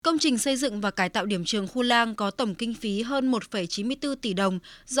Công trình xây dựng và cải tạo điểm trường Khu Lang có tổng kinh phí hơn 1,94 tỷ đồng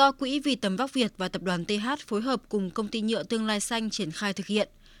do Quỹ Vì tầm vóc Việt và Tập đoàn TH phối hợp cùng Công ty nhựa Tương lai xanh triển khai thực hiện.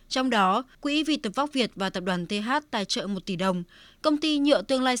 Trong đó, Quỹ Vì tầm vóc Việt và Tập đoàn TH tài trợ 1 tỷ đồng. Công ty nhựa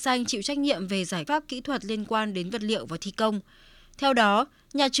Tương lai xanh chịu trách nhiệm về giải pháp kỹ thuật liên quan đến vật liệu và thi công. Theo đó,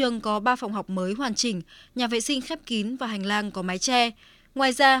 nhà trường có 3 phòng học mới hoàn chỉnh, nhà vệ sinh khép kín và hành lang có mái che.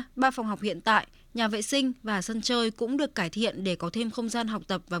 Ngoài ra, 3 phòng học hiện tại, nhà vệ sinh và sân chơi cũng được cải thiện để có thêm không gian học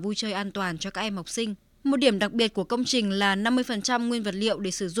tập và vui chơi an toàn cho các em học sinh. Một điểm đặc biệt của công trình là 50% nguyên vật liệu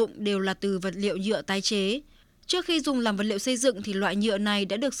để sử dụng đều là từ vật liệu nhựa tái chế. Trước khi dùng làm vật liệu xây dựng thì loại nhựa này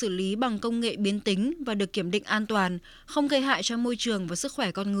đã được xử lý bằng công nghệ biến tính và được kiểm định an toàn, không gây hại cho môi trường và sức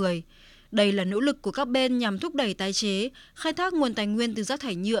khỏe con người. Đây là nỗ lực của các bên nhằm thúc đẩy tái chế, khai thác nguồn tài nguyên từ rác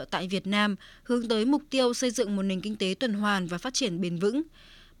thải nhựa tại Việt Nam, hướng tới mục tiêu xây dựng một nền kinh tế tuần hoàn và phát triển bền vững.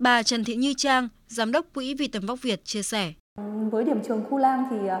 Bà Trần Thị Như Trang, Giám đốc Quỹ Vì tầm vóc Việt chia sẻ. Với điểm trường Khu Lang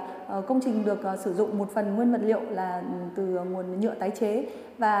thì công trình được sử dụng một phần nguyên vật liệu là từ nguồn nhựa tái chế,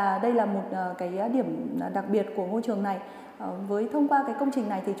 và đây là một cái điểm đặc biệt của ngôi trường này. Với thông qua cái công trình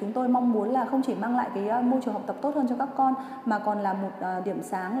này thì chúng tôi mong muốn là không chỉ mang lại cái môi trường học tập tốt hơn cho các con, mà còn là một điểm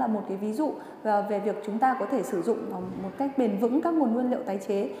sáng, là một cái ví dụ về việc chúng ta có thể sử dụng một cách bền vững các nguồn nguyên liệu tái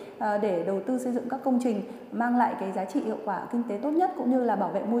chế để đầu tư xây dựng các công trình mang lại cái giá trị hiệu quả kinh tế tốt nhất cũng như là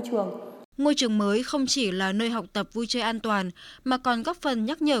bảo vệ môi trường. Ngôi trường mới không chỉ là nơi học tập vui chơi an toàn, mà còn góp phần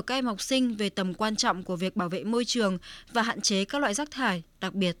nhắc nhở các em học sinh về tầm quan trọng của việc bảo vệ môi trường và hạn chế các loại rác thải,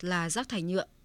 đặc biệt là rác thải nhựa.